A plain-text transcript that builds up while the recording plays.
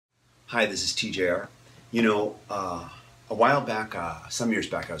Hi, this is TJR. You know, a while back, some years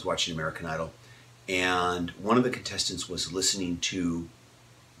back, I was watching American Idol, and one of the contestants was listening to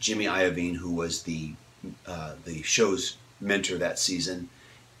Jimmy Iovine, who was the show's mentor that season,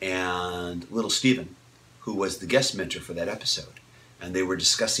 and Little Steven, who was the guest mentor for that episode. And they were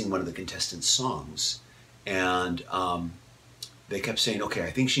discussing one of the contestants' songs, and they kept saying, "Okay,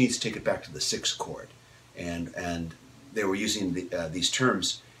 I think she needs to take it back to the sixth chord," and they were using these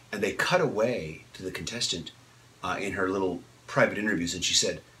terms. And they cut away to the contestant in her little private interviews, and she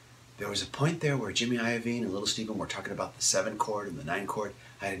said, "There was a point there where Jimmy Iovine and Little Steven were talking about the 7 chord and the 9 chord.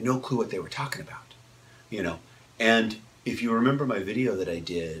 I had no clue what they were talking about, you know." And if you remember my video that I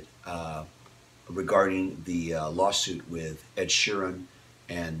did regarding the lawsuit with Ed Sheeran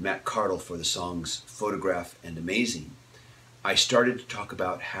and Matt Cardle for the songs Photograph and Amazing, I started to talk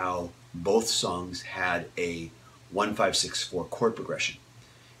about how both songs had a 1-5-6-4 chord progression.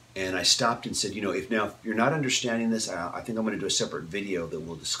 And I stopped and said, you know, if you're not understanding this, I think I'm going to do a separate video that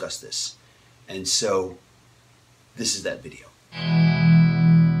will discuss this. And so this is that video.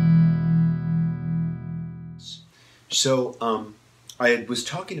 So I was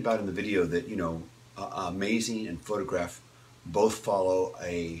talking about in the video that, you know, Amazing and Photograph both follow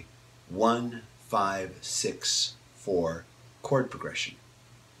a 1-5-6-4 chord progression.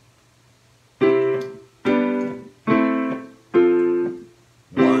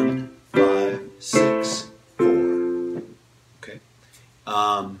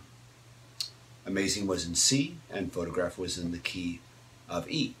 Amazing was in C, and Photograph was in the key of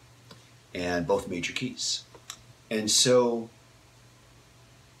E, and both major keys. And so,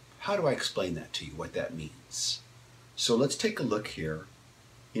 how do I explain that to you, what that means? So let's take a look here.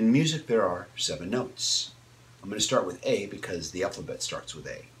 In music, there are 7 notes. I'm going to start with A because the alphabet starts with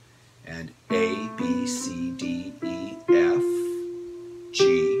A. And A, B, C, D, E, F, G,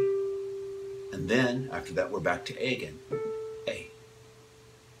 and then after that we're back to A again, A.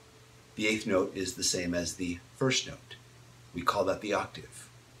 The 8th note is the same as the first note. We call that the octave.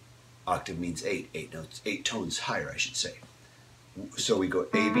 Octave means 8 notes, 8 tones higher, I should say. So we go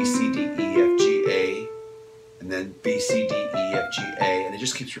A, B, C, D, E, F, G, A, and then B, C, D, E, F, G, A, and it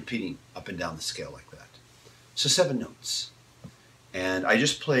just keeps repeating up and down the scale like that. So 7 notes. And I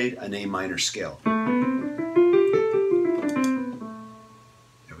just played an A minor scale. There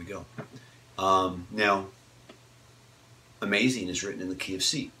we go. Now, Amazing is written in the key of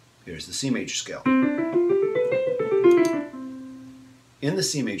C. Here's the C major scale. In the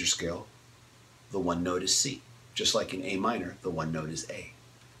C major scale, the 1 note is C. Just like in A minor, the 1 note is A.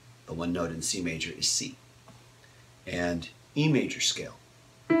 The 1 note in C major is C. And E major scale.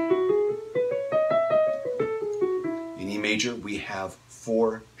 In E major, we have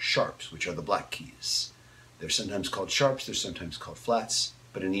 4 sharps, which are the black keys. They're sometimes called sharps, they're sometimes called flats,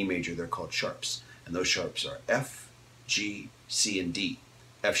 but in E major, they're called sharps. And those sharps are F, G, C, and D.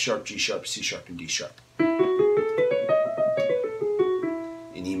 F sharp, G sharp, C sharp, and D sharp.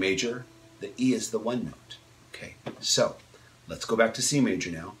 In E major, the E is the 1 note. Okay, so let's go back to C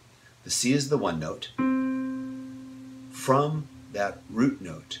major now. The C is the 1 note. From that root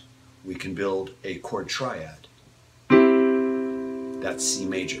note, we can build a chord triad. That's C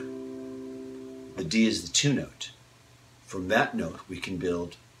major. The D is the 2 note. From that note, we can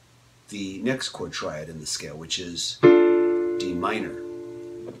build the next chord triad in the scale, which is D minor.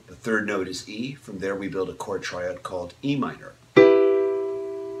 The 3rd note is E. From there we build a chord triad called E minor. The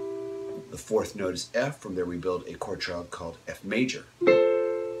 4th note is F. From there we build a chord triad called F major.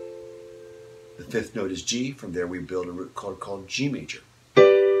 The 5th note is G. From there we build a root chord called G major. The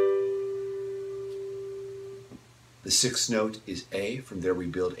 6th note is A. From there we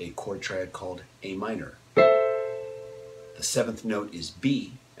build a chord triad called A minor. The 7th note is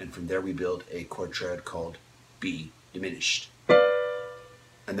B. And from there we build a chord triad called B diminished.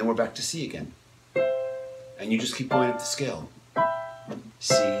 And then we're back to C again. And you just keep going up the scale.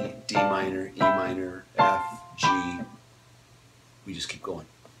 C, D minor, E minor, F, G. We just keep going.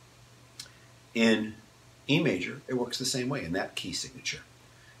 In E major, it works the same way in that key signature,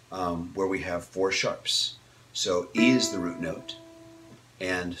 where we have 4 sharps. So E is the root note.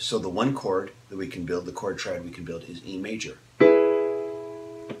 And so the 1 chord that we can build, the chord triad we can build, is E major.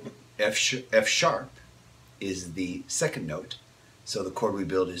 F sharp is the 2nd note. So the chord we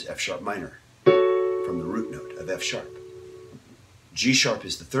build is F sharp minor from the root note of F sharp. G sharp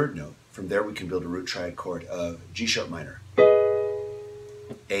is the 3rd note. From there we can build a root triad chord of G sharp minor. A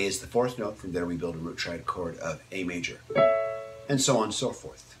is the 4th note. From there we build a root triad chord of A major. And so on and so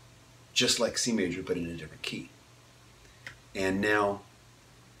forth. Just like C major, but in a different key. And now,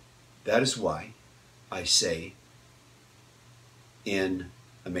 that is why I say in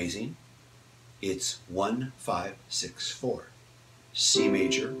Amazing, it's 1, 5, 6, 4. C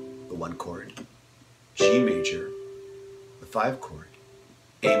major, the 1 chord, G major, the 5 chord,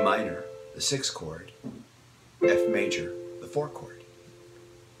 A minor, the 6 chord, F major, the 4 chord,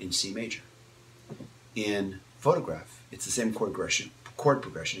 in C major. In Photograph, it's the same chord progression,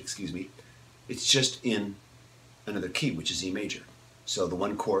 it's just in another key, which is E major. So the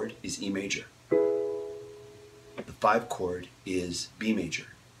 1 chord is E major. The 5 chord is B major.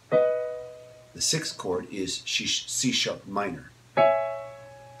 The 6th chord is C sharp minor.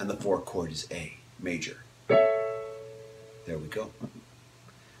 And the 4th chord is A major. There we go.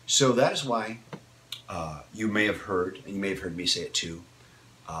 So that is why you may have heard, and you may have heard me say it too,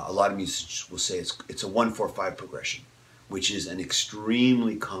 a lot of musicians will say it's a 1-4-5 progression, which is an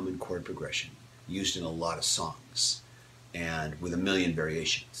extremely common chord progression used in a lot of songs and with a million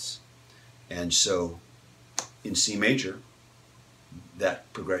variations. And so in C major,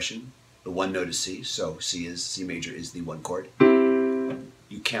 that progression, the 1 note is C, so C major is the 1 chord.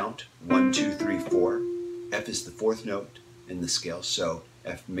 You count 1, 2, 3, 4. F is the 4th note in the scale, so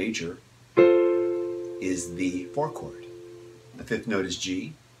F major is the 4 chord. The 5th note is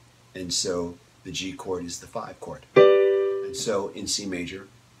G, and so the G chord is the 5 chord. And so in C major,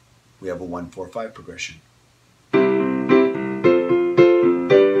 we have a 1-4-5 progression.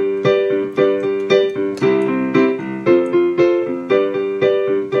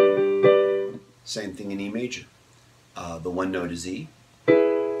 Same thing in E major. The 1 note is E.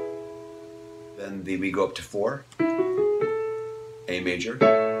 Then we go up to 4, A major,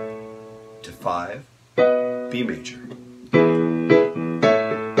 to 5, B major.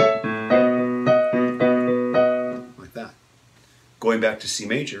 Like that. Going back to C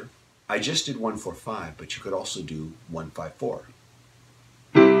major, I just did 1-4-5, but you could also do 1-5-4.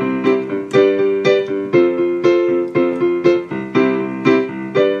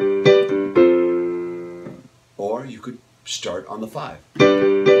 Or you could start on the 5.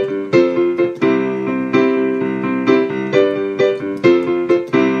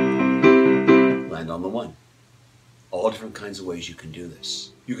 Land on the 1. All different kinds of ways you can do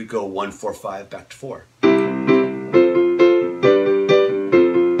this. You could go 1-4-5 back to 4.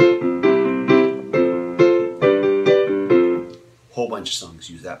 Whole bunch of songs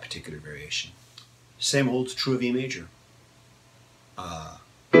use that particular variation. Same holds true of E major. There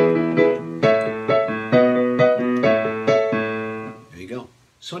you go.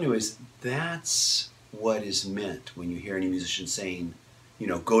 So anyways, that's what is meant when you hear any musician saying, you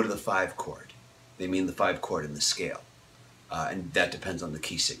know, go to the 5 chord. They mean the 5 chord in the scale. And that depends on the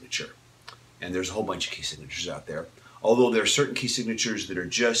key signature. And there's a whole bunch of key signatures out there. Although there are certain key signatures that are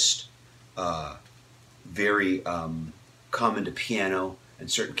just very common to piano, and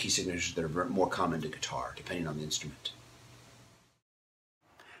certain key signatures that are more common to guitar, depending on the instrument.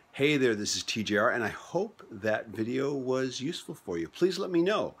 Hey there, this is TJR, and I hope that video was useful for you. Please let me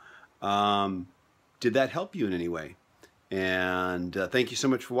know. Did that help you in any way? And thank you so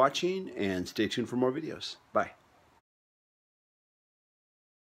much for watching, and stay tuned for more videos. Bye.